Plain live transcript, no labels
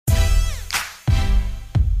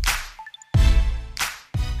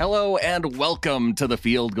Hello and welcome to the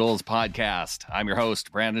Field Goals Podcast. I'm your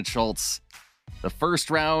host, Brandon Schultz. The first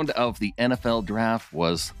round of the NFL draft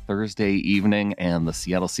was Thursday evening, and the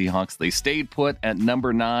Seattle Seahawks, they stayed put at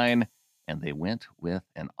number 9, and they went with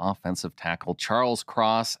an offensive tackle, Charles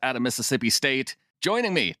Cross, out of Mississippi State.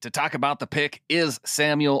 Joining me to talk about the pick is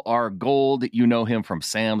Samuel R. Gold. You know him from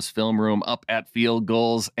Sam's Film Room up at Field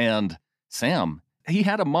Goals. And Sam, he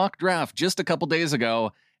had a mock draft just a couple days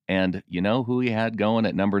ago. And you know who he had going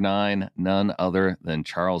at number 9? None other than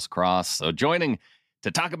Charles Cross. So joining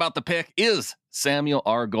to talk about the pick is Samuel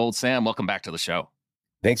R. Gold. Sam, welcome back to the show.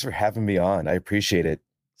 Thanks for having me on. I appreciate it.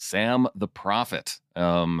 Sam the Prophet,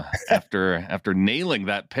 after nailing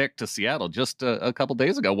that pick to Seattle just a couple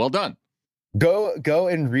days ago. Well done. Go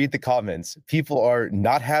and read the comments. People are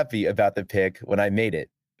not happy about the pick when I made it.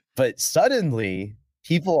 But suddenly,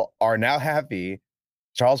 people are now happy.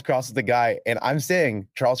 Charles Cross is the guy, and I'm saying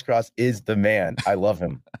Charles Cross is the man. I love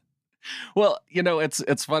him. Well, you know,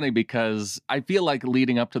 it's funny because I feel like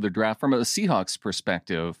leading up to the draft, from a Seahawks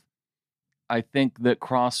perspective, I think that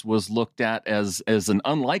Cross was looked at as an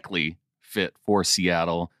unlikely fit for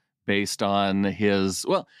Seattle based on his,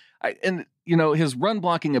 his run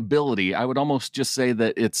blocking ability. I would almost just say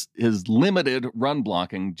that it's his limited run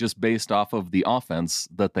blocking just based off of the offense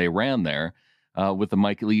that they ran there. With the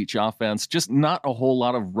Mike Leach offense, just not a whole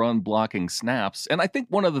lot of run blocking snaps. And I think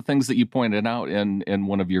one of the things that you pointed out in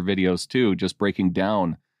one of your videos too, just breaking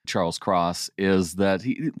down Charles Cross, is that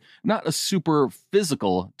he not a super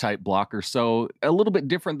physical type blocker. So a little bit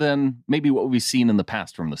different than maybe what we've seen in the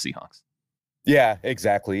past from the Seahawks. Yeah,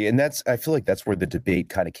 exactly. And I feel like that's where the debate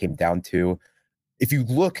kind of came down to. If you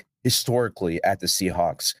look historically at the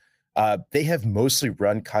Seahawks, they have mostly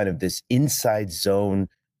run kind of this inside zone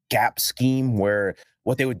gap scheme where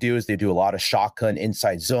what they would do is they do a lot of shotgun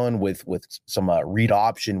inside zone with some read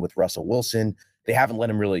option with Russell Wilson. They haven't let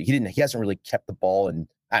him really, he hasn't really kept the ball in,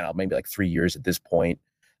 I don't know, maybe like 3 years at this point.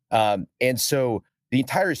 And so the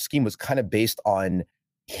entire scheme was kind of based on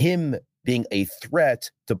him being a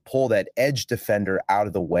threat to pull that edge defender out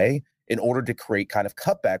of the way in order to create kind of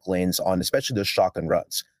cutback lanes on especially those shotgun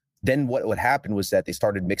runs. Then what would happen was that they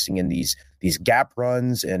started mixing in these gap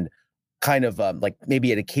runs and kind of like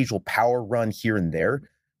maybe an occasional power run here and there.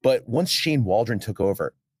 But once Shane Waldron took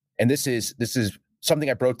over, and this is something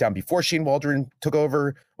I broke down before Shane Waldron took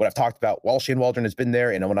over, what I've talked about while Shane Waldron has been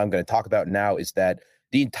there, and what I'm going to talk about now is that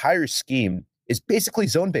the entire scheme is basically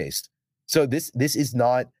zone-based. So this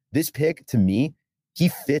pick, to me, he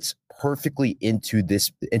fits perfectly into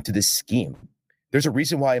this scheme. There's a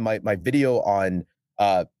reason why in my video on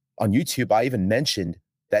YouTube, I even mentioned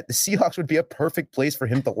that the Seahawks would be a perfect place for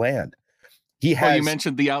him to land. You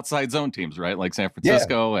mentioned the outside zone teams, right? Like San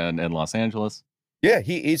Francisco and Los Angeles. Yeah,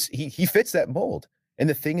 he fits that mold. And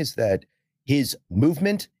the thing is that his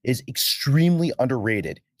movement is extremely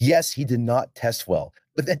underrated. Yes, he did not test well,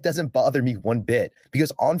 but that doesn't bother me one bit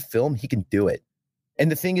because on film, he can do it.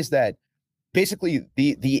 And the thing is that basically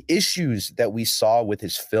the issues that we saw with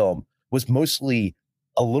his film was mostly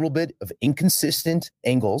a little bit of inconsistent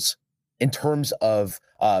angles in terms of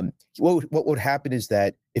what would happen is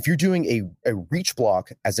that if you're doing a reach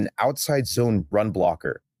block as an outside zone run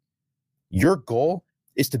blocker, your goal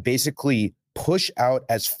is to basically push out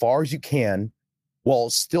as far as you can while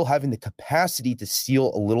still having the capacity to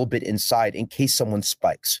seal a little bit inside in case someone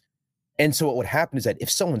spikes. And so what would happen is that if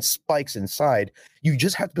someone spikes inside, you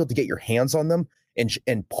just have to be able to get your hands on them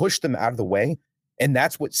and push them out of the way. And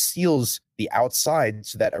that's what seals the outside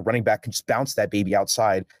so that a running back can just bounce that baby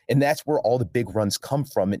outside. And that's where all the big runs come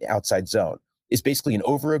from in the outside zone. Is basically an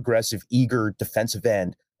over-aggressive, eager defensive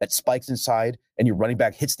end that spikes inside and your running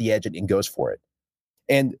back hits the edge and goes for it.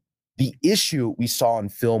 And the issue we saw on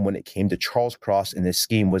film when it came to Charles Cross in this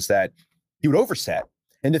scheme was that he would overset.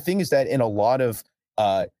 And the thing is that in a lot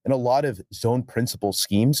of zone principle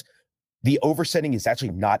schemes, the oversetting is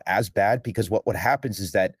actually not as bad because what happens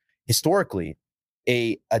is that historically,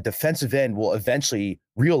 a defensive end will eventually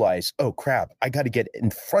realize, oh crap, I got to get in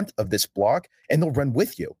front of this block, and they'll run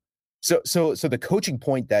with you. So the coaching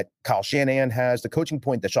point that Kyle Shanahan has, the coaching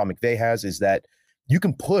point that Sean McVay has, is that you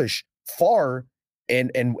can push far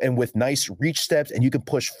and with nice reach steps, and you can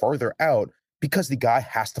push farther out because the guy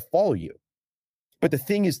has to follow you. But the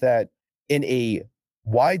thing is that in a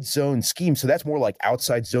wide zone scheme, so that's more like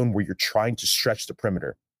outside zone where you're trying to stretch the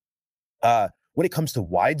perimeter. When it comes to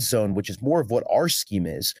wide zone, which is more of what our scheme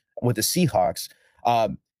is with the Seahawks,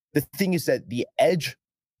 the thing is that the edge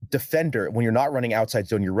defender, when you're not running outside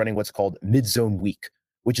zone, you're running what's called mid-zone weak,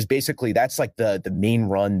 which is basically, that's like the main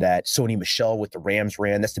run that Sony Michel with the Rams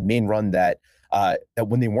ran. That's the main run that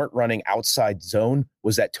when they weren't running outside zone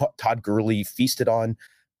was that Todd Gurley feasted on.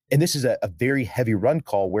 And this is a very heavy run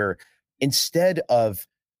call where instead of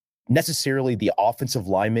necessarily the offensive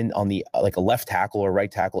lineman on the like a left tackle or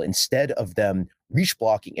right tackle, instead of them reach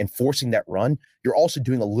blocking and forcing that run, you're also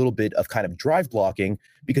doing a little bit of kind of drive blocking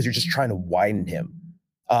because you're just trying to widen him.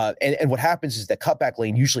 And what happens is that cutback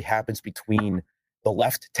lane usually happens between the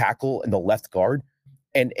left tackle and the left guard.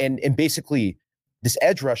 And basically this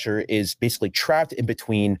edge rusher is basically trapped in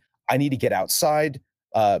between, I need to get outside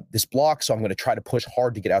this block, so I'm going to try to push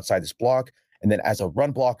hard to get outside this block. And then as a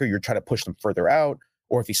run blocker, you're trying to push them further out.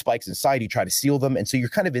 Or if he spikes inside, you try to seal them. And so you're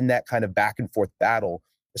kind of in that kind of back and forth battle,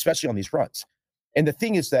 especially on these runs. And the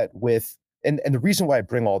thing is that and the reason why I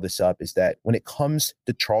bring all this up is that when it comes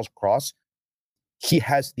to Charles Cross, he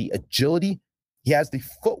has the agility, he has the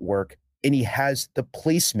footwork, and he has the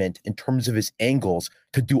placement in terms of his angles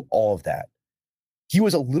to do all of that. He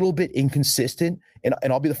was a little bit inconsistent, and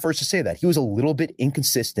I'll be the first to say that. He was a little bit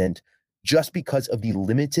inconsistent just because of the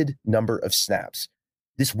limited number of snaps.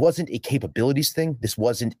 This wasn't a capabilities thing. This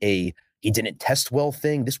wasn't he didn't test well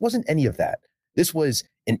thing. This wasn't any of that. This was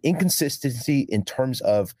an inconsistency in terms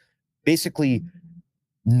of basically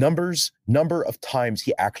number of times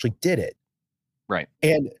he actually did it. Right.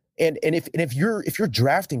 And if you're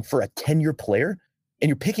drafting for a 10-year player and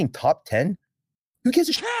you're picking top 10, who gives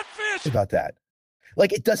a shit about that?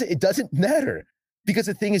 Like it doesn't matter, because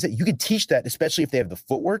the thing is that you can teach that, especially if they have the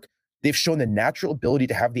footwork. They've shown the natural ability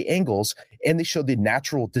to have the angles, and they show the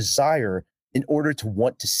natural desire in order to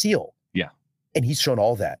want to seal. Yeah. And he's shown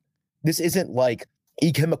all that. This isn't like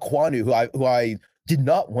Ikem Ekwonu, who I did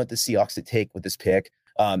not want the Seahawks to take with this pick.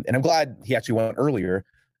 And I'm glad he actually went earlier,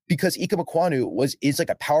 because Ikem Ekwonu is like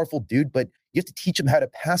a powerful dude, but you have to teach him how to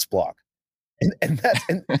pass block.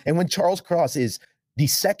 And when Charles Cross is the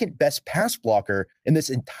second best pass blocker in this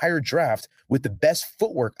entire draft with the best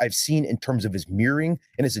footwork I've seen in terms of his mirroring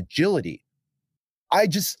and his agility, I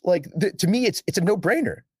just to me, it's a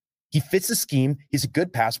no-brainer. He fits the scheme. He's a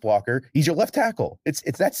good pass blocker. He's your left tackle. It's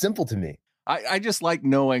that simple to me. I just like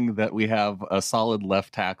knowing that we have a solid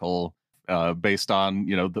left tackle based on,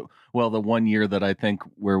 the 1 year that I think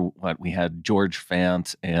we had George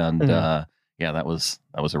Fant and that was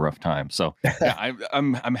a rough time. So yeah,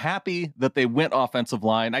 I'm happy that they went offensive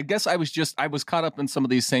line. I guess I was caught up in some of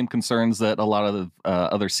these same concerns that a lot of the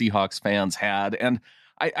other Seahawks fans had. And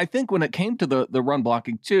I think when it came to the run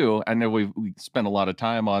blocking too, I know we spent a lot of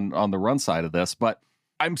time on the run side of this, but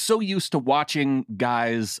I'm so used to watching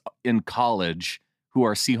guys in college who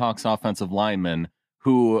are Seahawks offensive linemen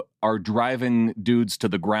who are driving dudes to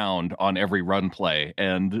the ground on every run play.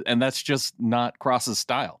 And that's just not Cross's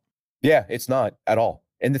style. Yeah, it's not at all.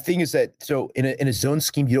 And the thing is that, so in a zone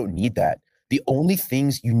scheme, you don't need that. The only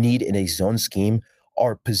things you need in a zone scheme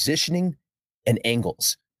are positioning and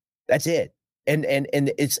angles. That's it. And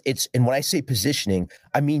when I say positioning,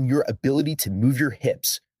 I mean your ability to move your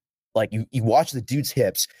hips. Like you watch the dude's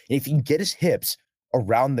hips, and if you can get his hips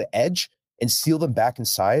around the edge and seal them back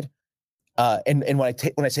inside. And when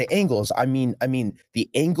I say angles, I mean the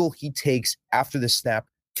angle he takes after the snap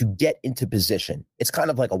to get into position. It's kind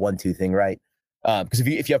of like a 1-2 thing, right? Because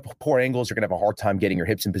if you have poor angles, you're gonna have a hard time getting your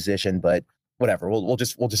hips in position. But whatever, we'll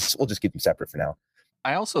just keep them separate for now.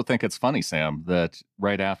 I also think it's funny, Sam, that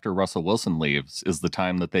right after Russell Wilson leaves is the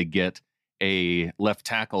time that they get a left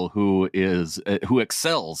tackle who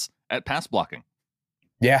excels at pass blocking.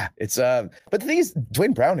 Yeah, it's but the thing is,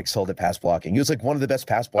 Dwayne Brown excelled at pass blocking. He was like one of the best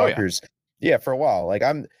pass blockers, for a while. Like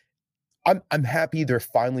I'm happy they're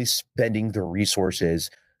finally spending the resources.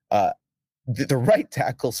 The right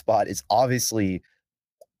tackle spot is obviously,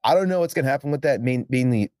 I don't know what's going to happen with that.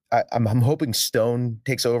 Mainly, I'm hoping Stone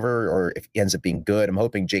takes over, or if he ends up being good, I'm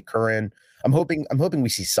hoping Jake Curran. I'm hoping we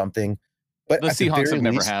see something. But the Seahawks have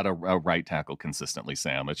never had a right tackle consistently,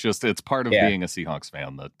 Sam. It's part of being a Seahawks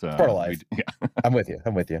fan. That part of life. I'm with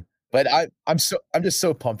you. But I'm just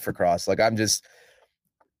so pumped for Cross. Like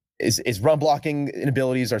his run blocking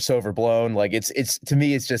inabilities are so overblown. Like it's to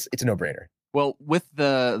me, it's a no-brainer. Well, with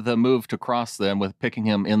the move to Cross, then with picking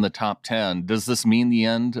him in the top 10, does this mean the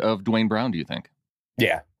end of Dwayne Brown, do you think?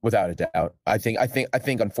 Yeah, without a doubt. I think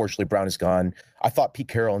unfortunately Brown is gone. I thought Pete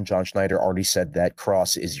Carroll and John Schneider already said that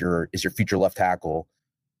Cross is your future left tackle.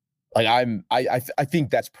 Like I think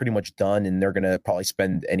that's pretty much done, and they're gonna probably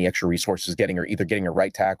spend any extra resources getting a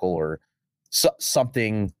right tackle or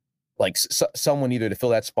something like someone either to fill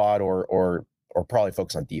that spot or probably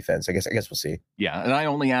focus on defense. I guess we'll see. Yeah, and I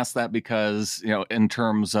only asked that because in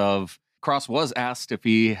terms of Cross was asked if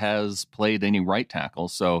he has played any right tackle,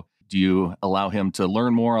 so. Do you allow him to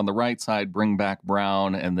learn more on the right side, bring back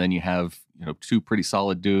Brown, and then you have two pretty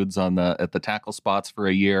solid dudes at the tackle spots for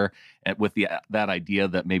a year, and with that idea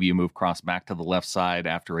that maybe you move Cross back to the left side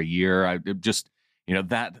after a year. I just,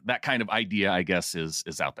 that kind of idea, I guess,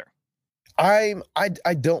 is out there. I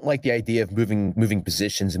don't like the idea of moving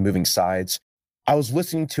positions and moving sides. I was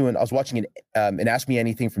watching an Ask Me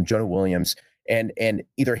Anything from Jonah Williams, and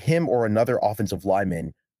either him or another offensive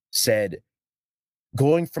lineman said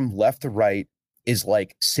going from left to right is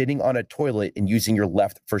like sitting on a toilet and using your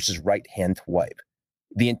left versus right hand to wipe.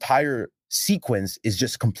 The entire sequence is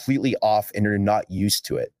just completely off and you're not used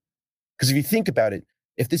to it. Because if you think about it,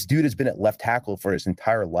 if this dude has been at left tackle for his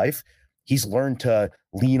entire life, he's learned to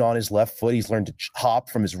lean on his left foot. He's learned to hop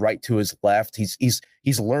from his right to his left.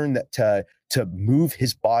 He's learned that to move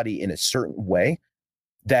his body in a certain way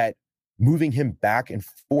that moving him back and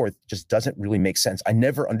forth just doesn't really make sense. I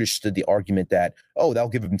never understood the argument that, that'll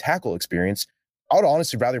give him tackle experience. I would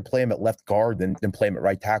honestly rather play him at left guard than play him at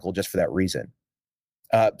right tackle just for that reason.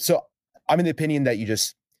 So I'm in the opinion that you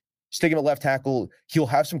just stick him at left tackle. He'll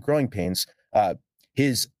have some growing pains.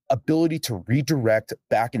 His ability to redirect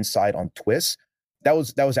back inside on twists, that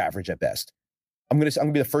was average at best. I'm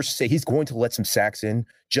gonna be the first to say he's going to let some sacks in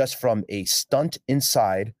just from a stunt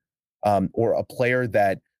inside, or a player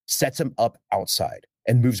that sets him up outside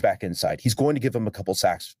and moves back inside. He's going to give him a couple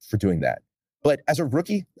sacks for doing that. But as a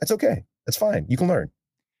rookie, that's okay. That's fine. You can learn.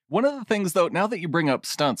 One of the things, though, now that you bring up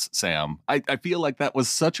stunts, Sam, I feel like that was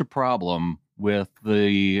such a problem with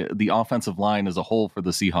the offensive line as a whole for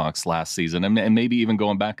the Seahawks last season, and maybe even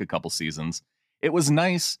going back a couple seasons. It was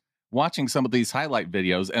nice watching some of these highlight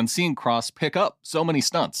videos and seeing Cross pick up so many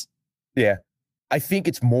stunts. Yeah. I think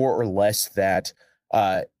it's more or less that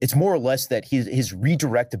his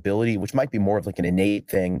redirect ability, which might be more of like an innate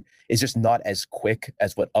thing, is just not as quick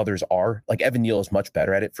as what others are. Like Evan Neal is much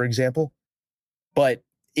better at it, for example. But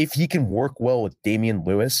if he can work well with Damian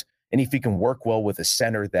Lewis, and if he can work well with a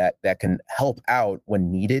center that can help out when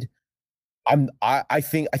needed, I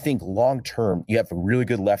think long term you have a really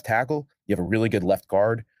good left tackle, you have a really good left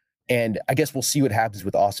guard, and I guess we'll see what happens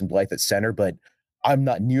with Austin Blythe at center. But I'm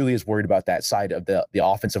not nearly as worried about that side of the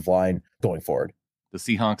offensive line going forward. The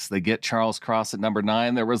Seahawks, they get Charles Cross at number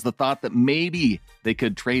 9. There was the thought that maybe they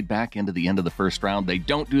could trade back into the end of the first round. They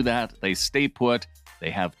don't do that. They stay put. They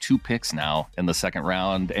have 2 picks now in the second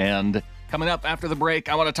round. And coming up after the break,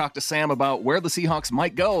 I want to talk to Sam about where the Seahawks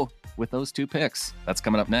might go with those 2 picks. That's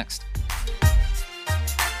coming up next.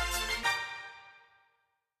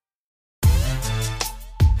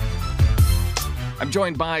 I'm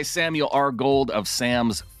joined by Samuel R. Gold of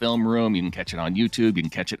Sam's Film Room. You can catch it on YouTube. You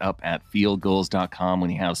can catch it up at fieldgoals.com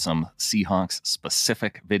when you have some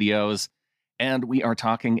Seahawks-specific videos. And we are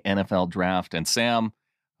talking NFL draft. And Sam,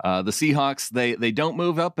 the Seahawks, they don't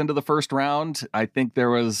move up into the first round. I think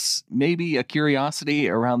there was maybe a curiosity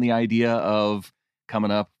around the idea of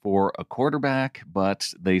coming up for a quarterback,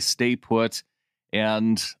 but they stay put.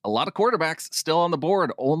 And a lot of quarterbacks still on the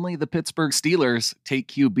board. Only the Pittsburgh Steelers take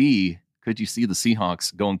QB. Could you see the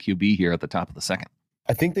Seahawks going QB here at the top of the second?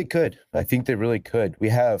 I think they could. I think they really could. We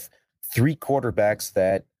have 3 quarterbacks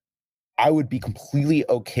that I would be completely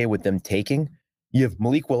okay with them taking. You have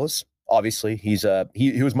Malik Willis. Obviously, he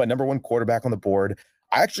was my number 1 quarterback on the board.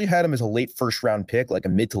 I actually had him as a late first round pick, like a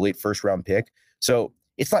mid to late first round pick. So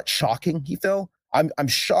it's not shocking he fell. I'm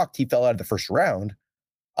shocked he fell out of the first round.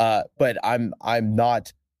 But I'm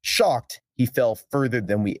not shocked he fell further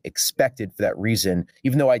than we expected for that reason,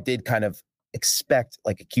 even though I did kind of expect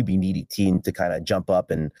like a QB needy team to kind of jump up,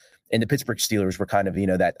 and the Pittsburgh Steelers were kind of,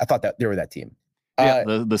 that I thought that they were that team. Yeah,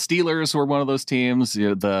 the Steelers were one of those teams.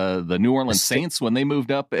 The New Orleans Saints, when they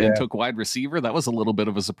moved up and took wide receiver, that was a little bit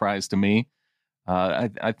of a surprise to me.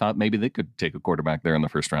 I thought maybe they could take a quarterback there in the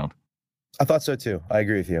first round. I thought so too. I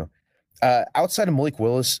agree with you. Outside of Malik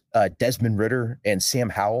Willis, Desmond Ridder and Sam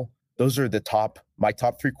Howell, those are my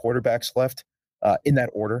top 3 quarterbacks left, in that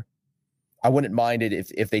order. I wouldn't mind it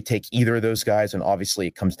if they take either of those guys, and obviously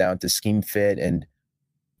it comes down to scheme fit and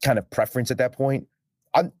kind of preference at that point.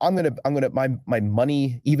 I'm gonna my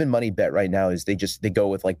money bet right now is they go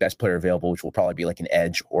with like best player available, which will probably be like an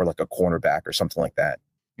edge or like a cornerback or something like that.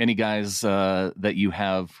 Any guys that you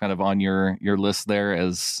have kind of on your list there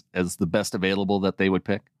as the best available that they would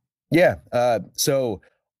pick? Yeah. So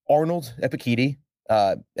Arnold Epikidi,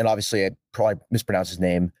 and obviously I probably mispronounced his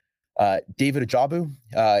name. David Ajabu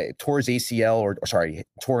tore his ACL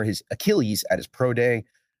tore his Achilles at his pro day.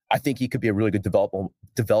 I think he could be a really good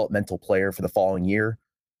developmental player for the following year.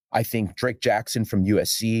 I think Drake Jackson from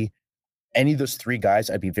USC, any of those 3 guys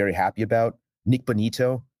I'd be very happy about. Nick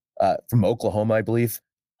Bonito from Oklahoma, I believe.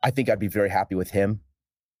 I think I'd be very happy with him.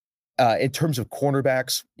 In terms of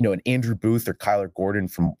cornerbacks, an Andrew Booth or Kyler Gordon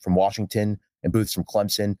from Washington and Booth's from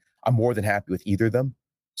Clemson, I'm more than happy with either of them.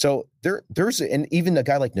 So and even a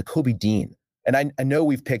guy like Nakobe Dean. And I know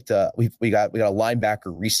we've picked we got a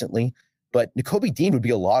linebacker recently, but Nakobe Dean would be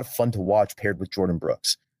a lot of fun to watch paired with Jordan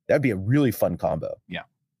Brooks. That'd be a really fun combo. Yeah.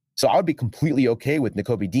 So I would be completely okay with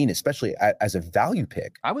Nakobe Dean, especially as a value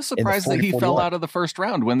pick. I was surprised that he fell out of the first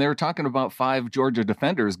round when they were talking about 5 Georgia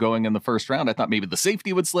defenders going in the first round. I thought maybe the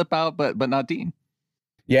safety would slip out, but not Dean.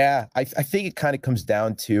 Yeah, I think it kind of comes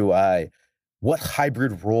down to what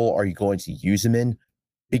hybrid role are you going to use him in?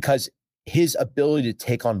 Because his ability to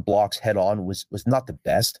take on blocks head on was not the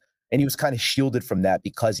best. And he was kind of shielded from that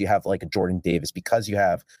because you have like a Jordan Davis, because you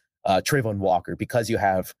have Trayvon Walker, because you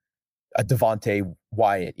have a Devontae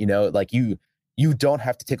Wyatt, like you don't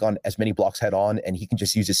have to take on as many blocks head on, and he can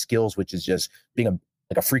just use his skills, which is just being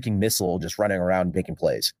like a freaking missile, just running around making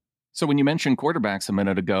plays. So when you mentioned quarterbacks a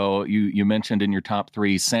minute ago, you mentioned in your top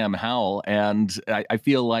 3 Sam Howell, and I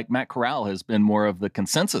feel like Matt Corral has been more of the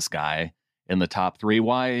consensus guy in the top 3.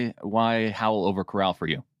 Why Howell over Corral for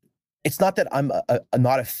you? It's not that I'm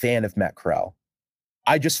not a fan of Matt Corral.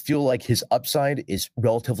 I just feel like his upside is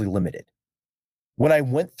relatively limited. When I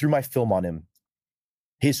went through my film on him,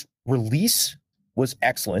 his release was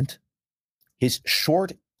excellent. His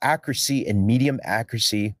short accuracy and medium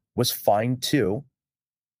accuracy was fine too.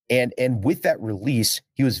 And with that release,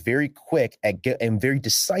 he was very quick and very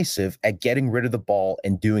decisive at getting rid of the ball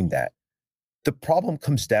and doing that. The problem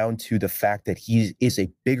comes down to the fact that he is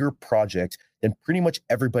a bigger project than pretty much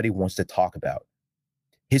everybody wants to talk about.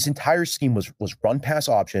 His entire scheme was run pass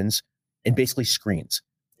options and basically screens.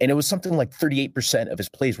 And it was something like 38% of his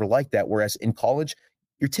plays were like that, whereas in college,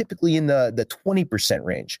 you're typically in the 20%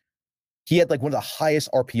 range. He had like one of the highest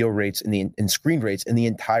RPO rates in screen rates in the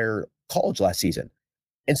entire college last season.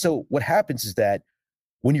 And so what happens is that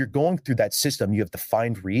when you're going through that system, you have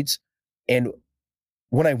defined reads. And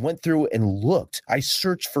when I went through and looked, I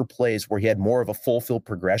searched for plays where he had more of a full field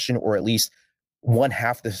progression, or at least one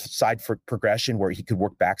half the side for progression where he could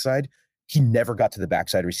work backside. He never got to the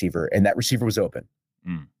backside receiver, and that receiver was open.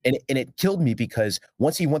 And it killed me because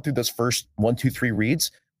once he went through those first 1, 2, 3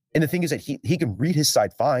 reads, and the thing is that he can read his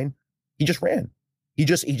side fine, he just ran. He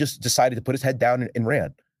just decided to put his head down and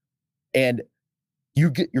ran. And you're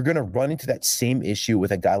going to run into that same issue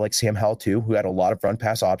with a guy like Sam Howell too, who had a lot of run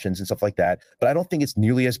pass options and stuff like that. But I don't think it's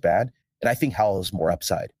nearly as bad. And I think Howell is more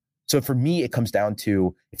upside. So for me, it comes down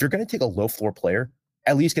to, if you're going to take a low floor player,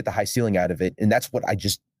 at least get the high ceiling out of it. And that's what I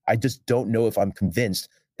just don't know if I'm convinced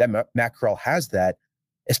that Matt Corral has that,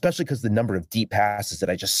 especially because the number of deep passes that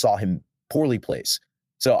I just saw him poorly place.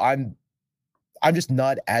 So I'm just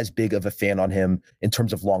not as big of a fan on him in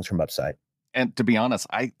terms of long-term upside. And to be honest,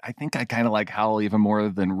 I think I kind of like Howell even more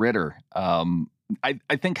than Ritter. I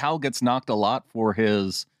think Howell gets knocked a lot for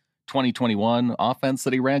his 2021 offense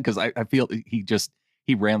that he ran, because I feel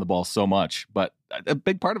he ran the ball so much. But a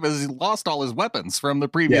big part of it is he lost all his weapons from the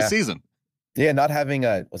previous season. Yeah, not having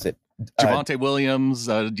Javonte Williams,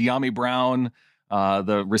 De'Ami Brown,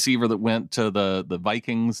 the receiver that went to the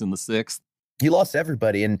Vikings in the 6th. He lost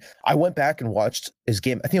everybody. And I went back and watched his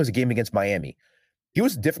game. I think it was a game against Miami. He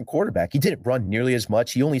was a different quarterback. He didn't run nearly as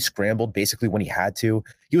much. He only scrambled basically when he had to.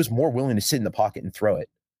 He was more willing to sit in the pocket and throw it.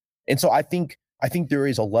 And so I think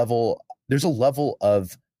there's a level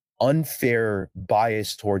of unfair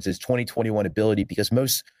bias towards his 2021 ability, because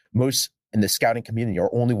most in the scouting community are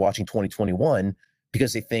only watching 2021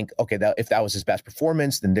 because they think, okay, that if that was his best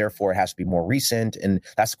performance, then therefore it has to be more recent, and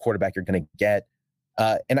that's the quarterback you're going to get.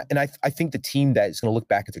 And I think the team that is going to look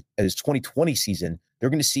back at his 2020 season, they're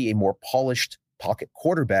going to see a more polished pocket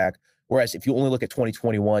quarterback. Whereas if you only look at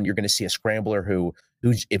 2021, you're going to see a scrambler who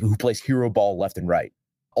plays hero ball left and right.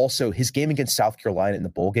 Also, his game against South Carolina in the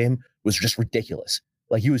bowl game was just ridiculous.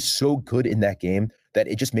 Like, he was so good in that game that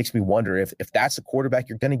it just makes me wonder if that's the quarterback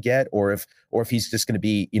you're going to get, or if he's just going to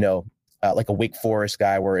be, like a Wake Forest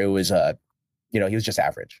guy where it was, he was just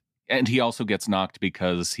average. And he also gets knocked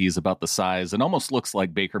because he's about the size and almost looks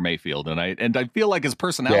like Baker Mayfield. And I feel like his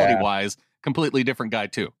personality wise, completely different guy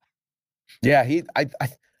too. Yeah,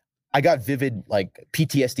 I got vivid like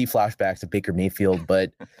PTSD flashbacks of Baker Mayfield,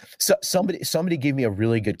 but somebody gave me a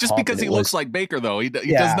really good just because he looks like Baker, though. He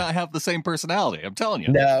does not have the same personality. I'm telling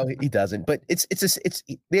you. No, he doesn't. But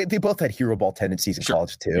they both had hero ball tendencies in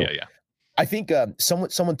college too. Yeah. I think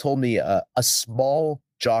someone told me a small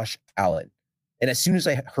Josh Allen, and as soon as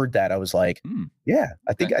I heard that, I was like, yeah,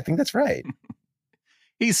 I think that's right.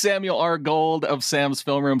 He's Samuel R. Gold of Sam's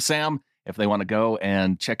Film Room. Sam, if they want to go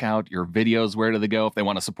and check out your videos, where do they go? If they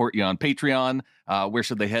want to support you on Patreon, where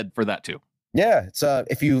should they head for that too? Yeah, it's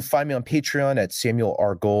if you find me on Patreon at Samuel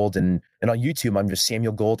R. Gold and on YouTube, I'm just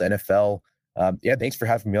Samuel Gold NFL. Yeah, thanks for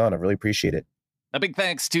having me on. I really appreciate it. A big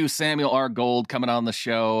thanks to Samuel R. Gold coming on the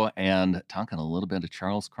show and talking a little bit of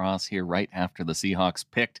Charles Cross here right after the Seahawks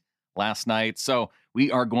picked last night. So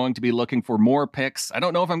we are going to be looking for more picks. I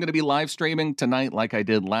don't know if I'm going to be live streaming tonight like I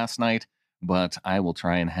did last night, but I will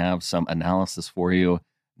try and have some analysis for you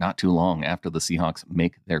not too long after the Seahawks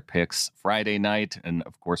make their picks Friday night. And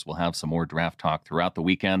of course, we'll have some more draft talk throughout the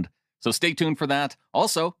weekend. So stay tuned for that.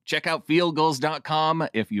 Also, check out fieldgoals.com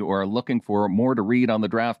if you are looking for more to read on the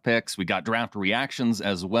draft picks. We got draft reactions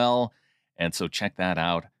as well. And so check that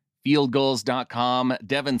out. Fieldgoals.com.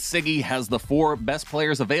 Devin Siggy has the 4 best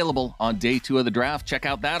players available on day 2 of the draft. Check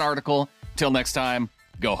out that article. Till next time,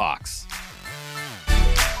 go Hawks.